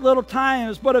short little time.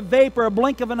 It's but a vapor, a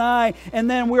blink of an eye, and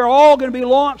then we're all going to be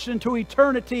launched into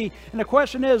eternity. And the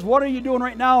question is, what are you doing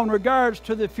right now in regards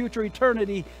to the future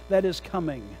eternity that is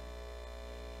coming?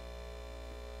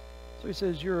 So he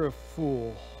says, you're a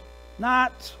fool,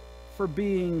 not for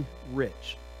being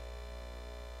rich.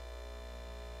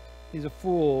 He's a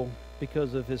fool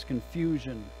because of his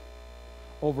confusion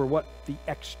over what the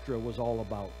extra was all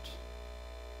about.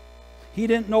 He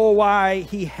didn't know why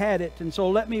he had it. And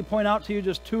so let me point out to you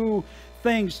just two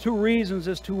things, two reasons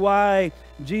as to why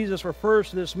Jesus refers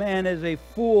to this man as a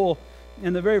fool.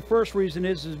 And the very first reason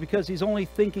is because he's only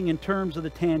thinking in terms of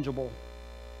the tangible.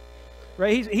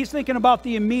 Right? He's thinking about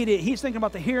the immediate. He's thinking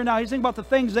about the here and now. He's thinking about the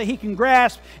things that he can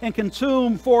grasp and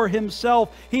consume for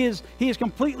himself. He is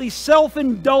completely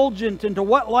self-indulgent into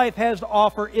what life has to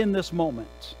offer in this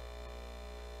moment.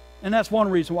 And that's one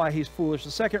reason why he's foolish.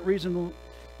 The second reason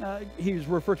he's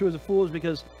referred to as a fool is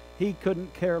because he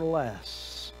couldn't care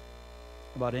less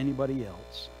about anybody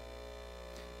else.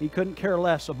 He couldn't care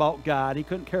less about God. He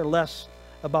couldn't care less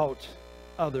about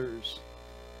others.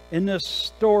 In this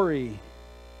story,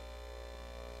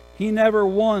 he never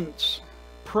once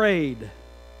prayed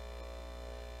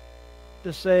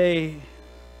to say,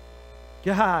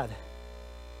 God,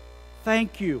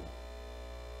 thank you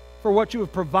for what you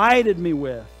have provided me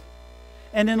with.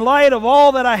 And in light of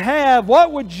all that I have,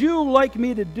 what would you like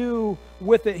me to do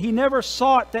with it? He never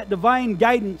sought that divine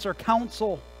guidance or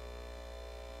counsel.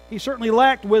 He certainly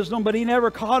lacked wisdom, but he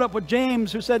never caught up with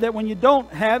James, who said that when you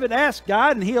don't have it, ask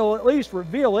God and he'll at least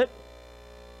reveal it.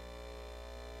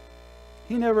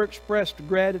 He never expressed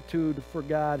gratitude for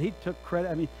God. He took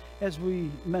credit. I mean, as we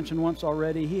mentioned once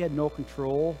already, he had no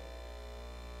control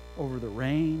over the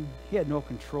rain. He had no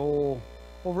control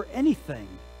over anything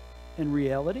in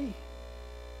reality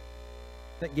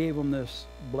that gave him this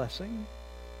blessing.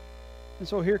 And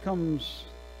so here comes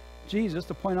Jesus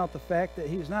to point out the fact that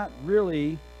he's not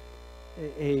really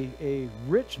a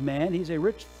rich man. He's a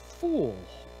rich fool.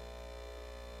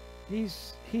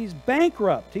 He's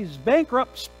bankrupt. He's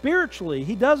bankrupt spiritually.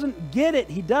 He doesn't get it.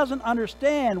 He doesn't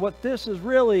understand what this is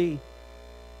really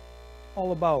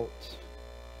all about.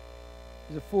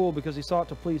 He's a fool because he sought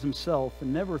to please himself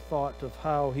and never thought of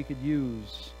how he could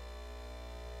use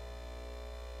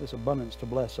this abundance to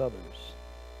bless others.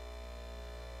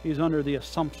 He's under the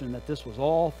assumption that this was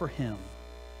all for him.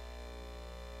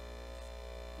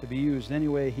 to be used any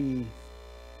way He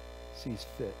sees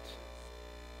fit.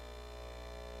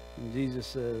 And Jesus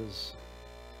says,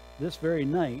 this very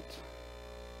night,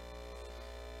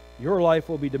 your life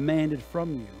will be demanded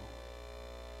from you.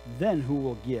 Then who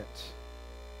will get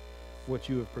what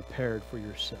you have prepared for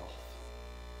yourself?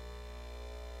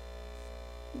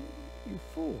 You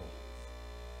fool.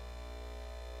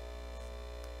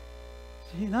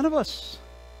 See, none of us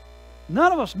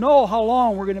know how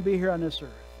long we're going to be here on this earth.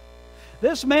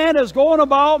 This man is going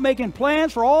about making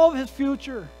plans for all of his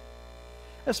future.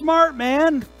 A smart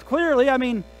man, clearly, I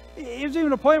mean, he was even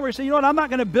to a point where he said, you know what, I'm not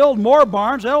going to build more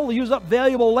barns. That will use up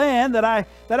valuable land that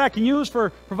I can use for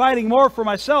providing more for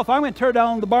myself. I'm going to tear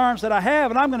down the barns that I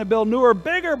have, and I'm going to build newer,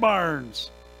 bigger barns.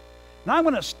 And I'm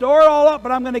going to store it all up,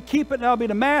 but I'm going to keep it, and I'll be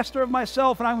the master of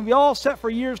myself, and I'm going to be all set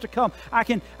for years to come. I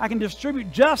can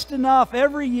distribute just enough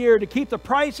every year to keep the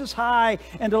prices high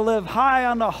and to live high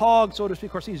on the hog, so to speak.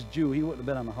 Of course, he's a Jew. He wouldn't have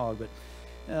been on the hog, but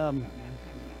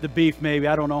the beef maybe,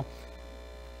 I don't know.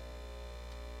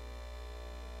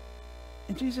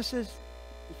 And Jesus says,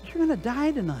 you're going to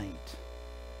die tonight.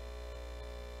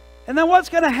 And then what's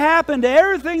going to happen to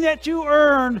everything that you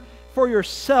earned for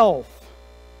yourself?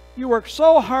 You work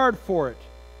so hard for it.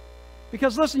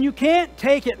 Because listen, you can't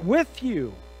take it with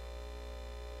you.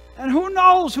 And who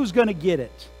knows who's going to get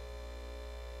it?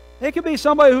 It could be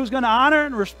somebody who's going to honor it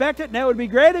and respect it, and that would be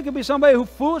great. It could be somebody who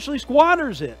foolishly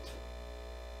squanders it.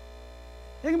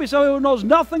 It can be somebody who knows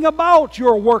nothing about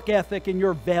your work ethic and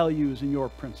your values and your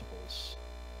principles.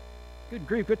 Good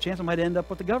grief, good chance I might end up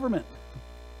with the government.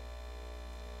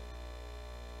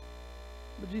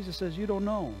 But Jesus says, you don't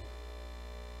know.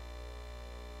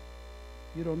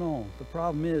 You don't know. The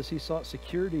problem is he sought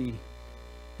security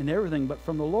in everything but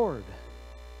from the Lord.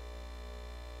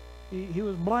 He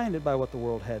was blinded by what the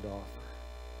world had to offer.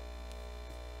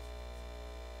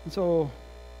 And so,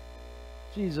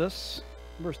 Jesus,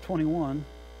 verse 21,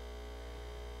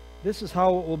 this is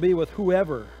how it will be with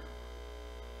whoever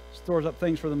stores up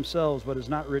things for themselves but is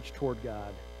not rich toward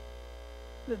God.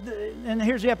 And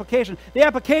here's the application. The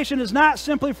application is not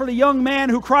simply for the young man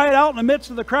who cried out in the midst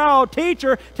of the crowd,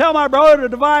 "Teacher, tell my brother to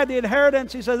divide the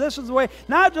inheritance." He says this is the way,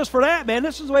 not just for that man,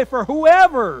 this is the way for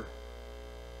whoever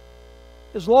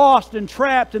is lost and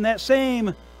trapped in that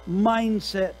same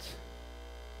mindset.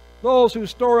 Those who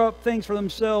store up things for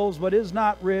themselves but is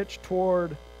not rich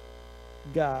toward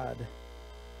God.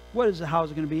 How is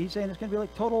it going to be? He's saying it's going to be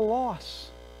like total loss.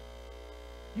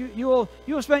 You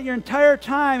will spend your entire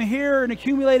time here and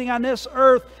accumulating on this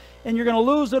earth, and you're going to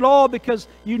lose it all because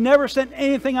you never sent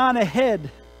anything on ahead.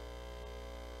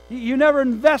 You never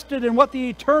invested in what the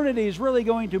eternity is really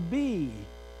going to be.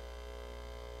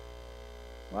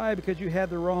 Why? Because you had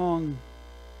the wrong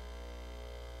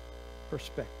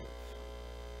perspective.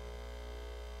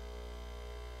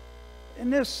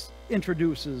 And this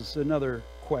introduces another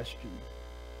question.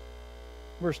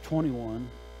 Verse 21.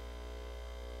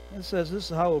 It says, this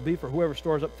is how it will be for whoever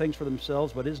stores up things for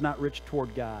themselves but is not rich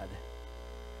toward God.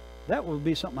 That will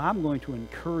be something I'm going to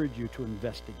encourage you to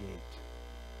investigate.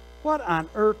 What on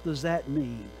earth does that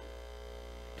mean?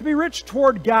 To be rich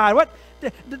toward God. What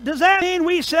does that mean?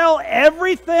 We sell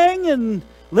everything and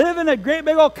live in a great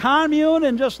big old commune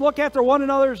and just look after one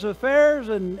another's affairs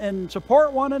and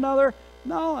support one another?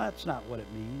 No, that's not what it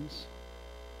means.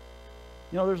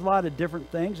 You know, there's a lot of different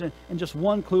things, and just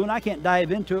one clue, and I can't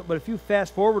dive into it, but if you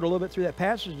fast forward a little bit through that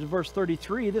passage to verse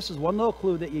 33, this is one little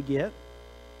clue that you get.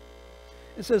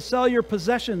 It says, sell your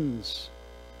possessions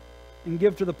and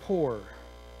give to the poor.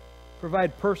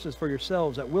 Provide purses for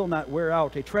yourselves that will not wear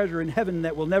out, a treasure in heaven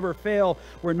that will never fail,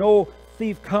 where no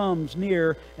thief comes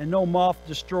near and no moth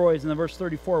destroys. And then verse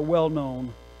 34, well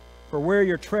known. For where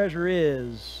your treasure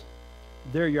is,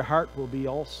 there your heart will be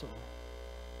also.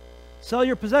 Sell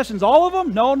your possessions. All of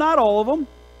them? No, not all of them.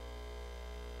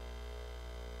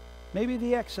 Maybe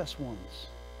the excess ones.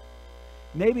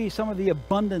 Maybe some of the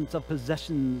abundance of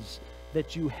possessions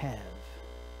that you have.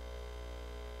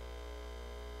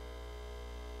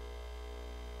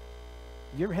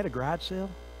 Have you ever had a garage sale?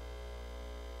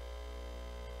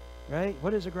 Right?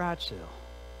 What is a garage sale?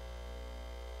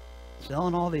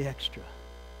 Selling all the extra.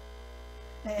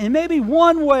 And maybe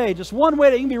one way, just one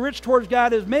way that you can be rich towards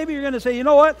God is maybe you're going to say, you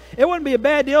know what, it wouldn't be a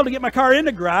bad deal to get my car in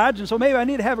the garage, and so maybe I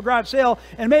need to have a garage sale,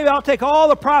 and maybe I'll take all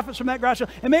the profits from that garage sale,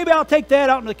 and maybe I'll take that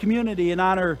out in the community and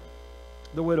honor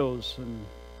the widows and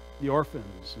the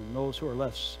orphans and those who are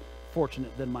less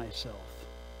fortunate than myself.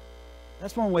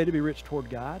 That's one way to be rich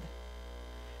toward God.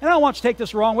 And I don't want you to take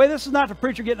this the wrong way. This is not the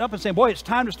preacher getting up and saying, boy, it's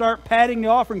time to start padding the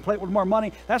offering plate with more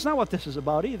money. That's not what this is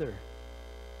about either.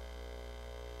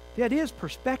 The idea is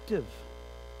perspective.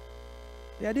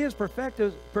 The idea is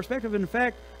perspective. In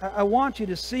fact, I want you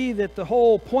to see that the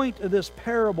whole point of this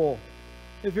parable,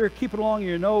 if you're keeping along in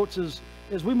your notes, is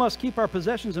we must keep our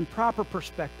possessions in proper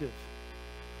perspective.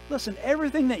 Listen,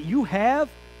 everything that you have,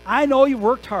 I know you've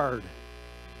worked hard.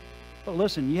 But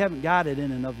listen, you haven't got it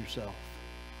in and of yourself.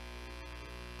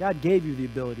 God gave you the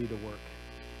ability to work.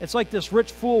 It's like this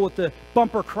rich fool with the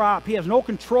bumper crop. He has no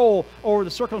control over the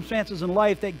circumstances in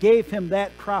life that gave him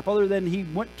that crop other than he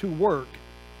went to work.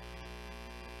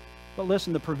 But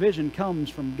listen, the provision comes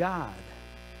from God.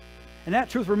 And that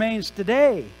truth remains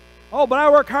today. Oh, but I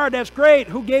work hard. That's great.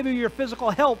 Who gave you your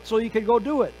physical health so you could go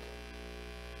do it?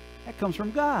 That comes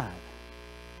from God.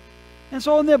 And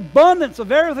so in the abundance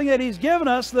of everything that He's given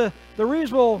us, the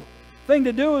reasonable thing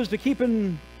to do is to keep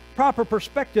in proper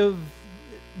perspective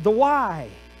the why.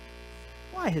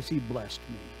 Why has He blessed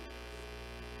me?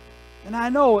 And I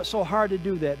know it's so hard to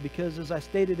do that because, as I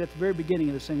stated at the very beginning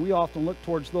of this thing, we often look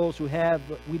towards those who have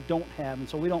what we don't have. And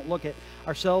so we don't look at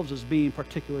ourselves as being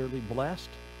particularly blessed.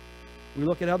 We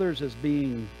look at others as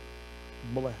being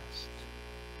blessed.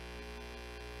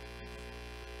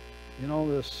 You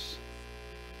know, this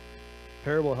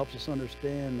parable helps us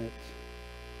understand that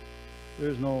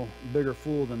there's no bigger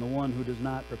fool than the one who does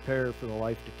not prepare for the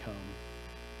life to come.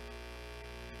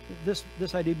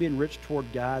 This idea of being rich toward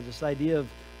God, this idea of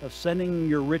sending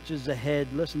your riches ahead.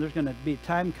 Listen, there's going to be a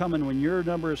time coming when your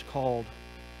number is called.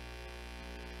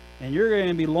 And you're going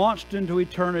to be launched into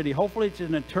eternity. Hopefully it's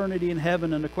an eternity in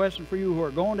heaven. And the question for you who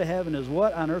are going to heaven is,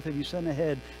 what on earth have you sent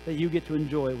ahead that you get to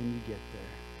enjoy when you get there?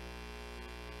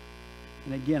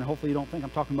 And again, hopefully you don't think I'm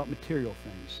talking about material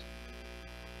things.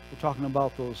 We're talking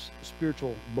about those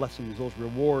spiritual blessings, those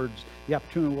rewards, the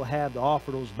opportunity we'll have to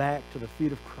offer those back to the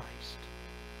feet of Christ.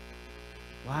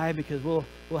 Why? Because we'll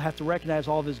have to recognize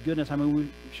all of His goodness. I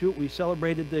mean, we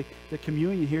celebrated the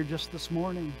communion here just this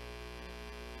morning.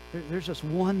 There's just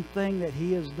one thing that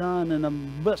He has done, and a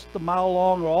list a mile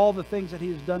long of all the things that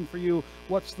He has done for you.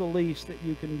 What's the least that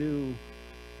you can do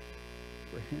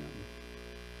for Him?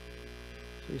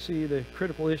 So you see, the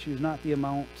critical issue is not the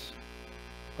amount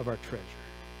of our treasure.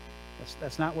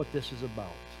 That's not what this is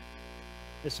about.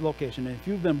 It's location. And if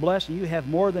you've been blessed and you have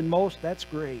more than most, that's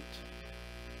great.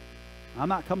 I'm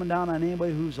not coming down on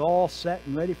anybody who's all set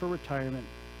and ready for retirement.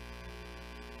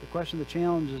 The question, the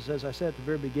challenge is, as I said at the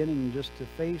very beginning, just to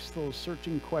face those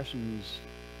searching questions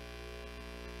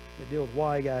that deal with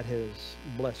why God has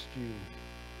blessed you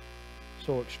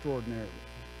so extraordinarily.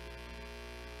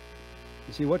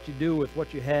 You see, what you do with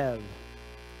what you have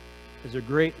is a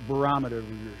great barometer of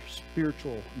your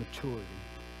spiritual maturity,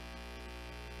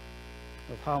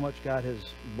 of how much God has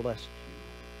blessed you.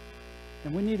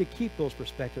 And we need to keep those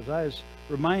perspectives. I was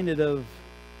reminded of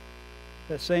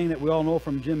that saying that we all know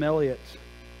from Jim Elliot,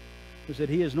 who said,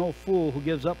 "He is no fool who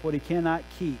gives up what he cannot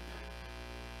keep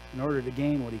in order to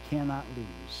gain what he cannot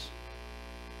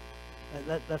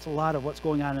lose." That's a lot of what's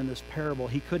going on in this parable.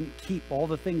 He couldn't keep all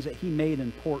the things that he made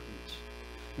important.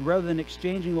 And rather than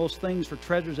exchanging those things for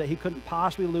treasures that he couldn't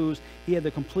possibly lose, he had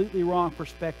the completely wrong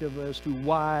perspective as to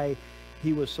why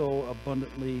he was so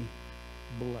abundantly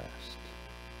blessed.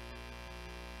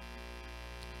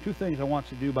 Two things I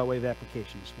want you to do by way of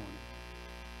application this morning.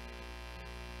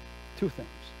 Two things.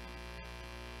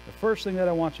 The first thing that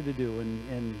I want you to do,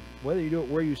 and whether you do it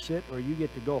where you sit or you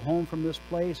get to go home from this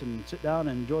place and sit down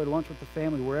and enjoy lunch with the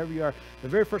family, wherever you are, the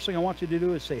very first thing I want you to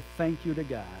do is say thank you to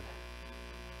God.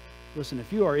 Listen,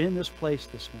 if you are in this place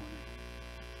this morning,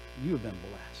 you have been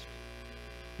blessed.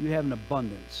 You have an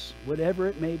abundance, whatever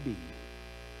it may be.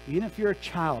 Even if you're a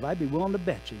child, I'd be willing to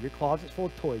bet you your closet's full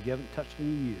of toys you haven't touched in a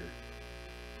year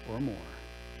or more.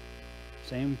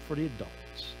 Same for the adults.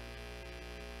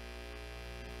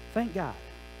 Thank God.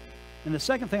 And the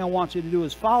second thing I want you to do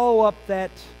is follow up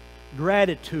that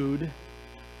gratitude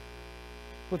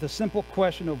with a simple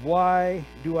question of, why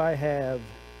do I have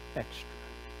extra?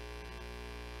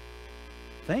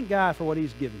 Thank God for what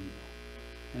He's given you.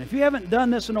 And if you haven't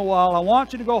done this in a while, I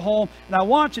want you to go home and I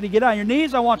want you to get on your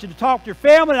knees. I want you to talk to your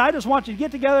family. And I just want you to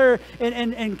get together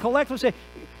and collectively say,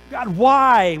 God,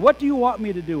 why? What do you want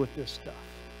me to do with this stuff?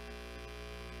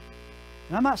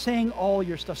 And I'm not saying all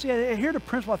your stuff. See, here the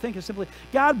principle I think is simply,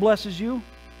 God blesses you,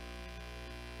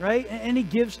 right? And He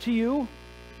gives to you.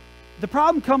 The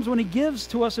problem comes when He gives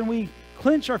to us and we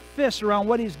clench our fists around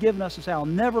what He's given us and say, I'll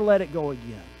never let it go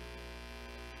again.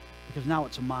 Because now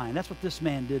it's mine. That's what this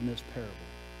man did in this parable.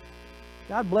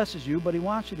 God blesses you, but He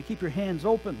wants you to keep your hands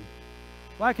open.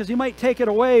 Why? Because He might take it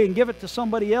away and give it to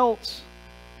somebody else.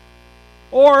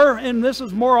 Or, and this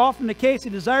is more often the case, He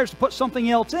desires to put something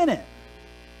else in it.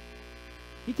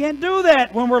 He can't do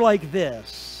that when we're like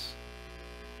this.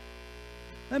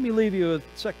 Let me leave you with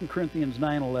 2 Corinthians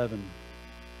 9:11.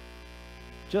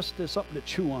 Just as something to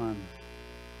chew on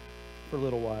for a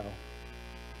little while.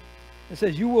 It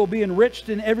says, you will be enriched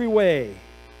in every way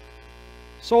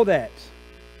so that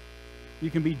you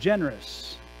can be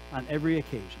generous on every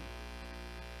occasion.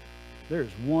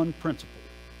 There's one principle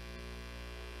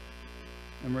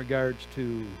in regards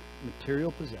to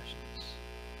material possessions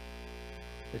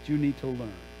that you need to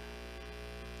learn.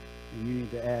 And you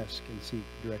need to ask and seek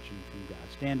direction from God.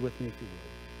 Stand with me if you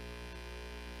will.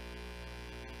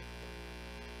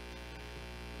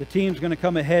 The team's going to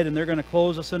come ahead and they're going to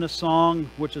close us in a song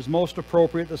which is most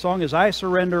appropriate. The song is I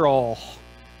Surrender All.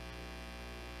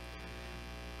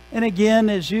 And again,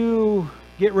 as you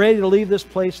get ready to leave this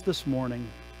place this morning,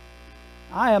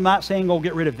 I am not saying go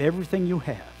get rid of everything you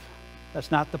have. That's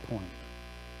not the point.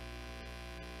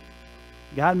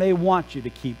 God may want you to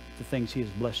keep the things He has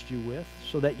blessed you with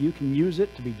so that you can use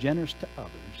it to be generous to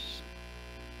others.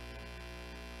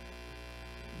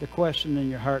 The question in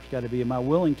your heart's got to be, am I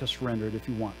willing to surrender it if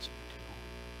He wants me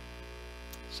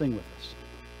to? Sing with us.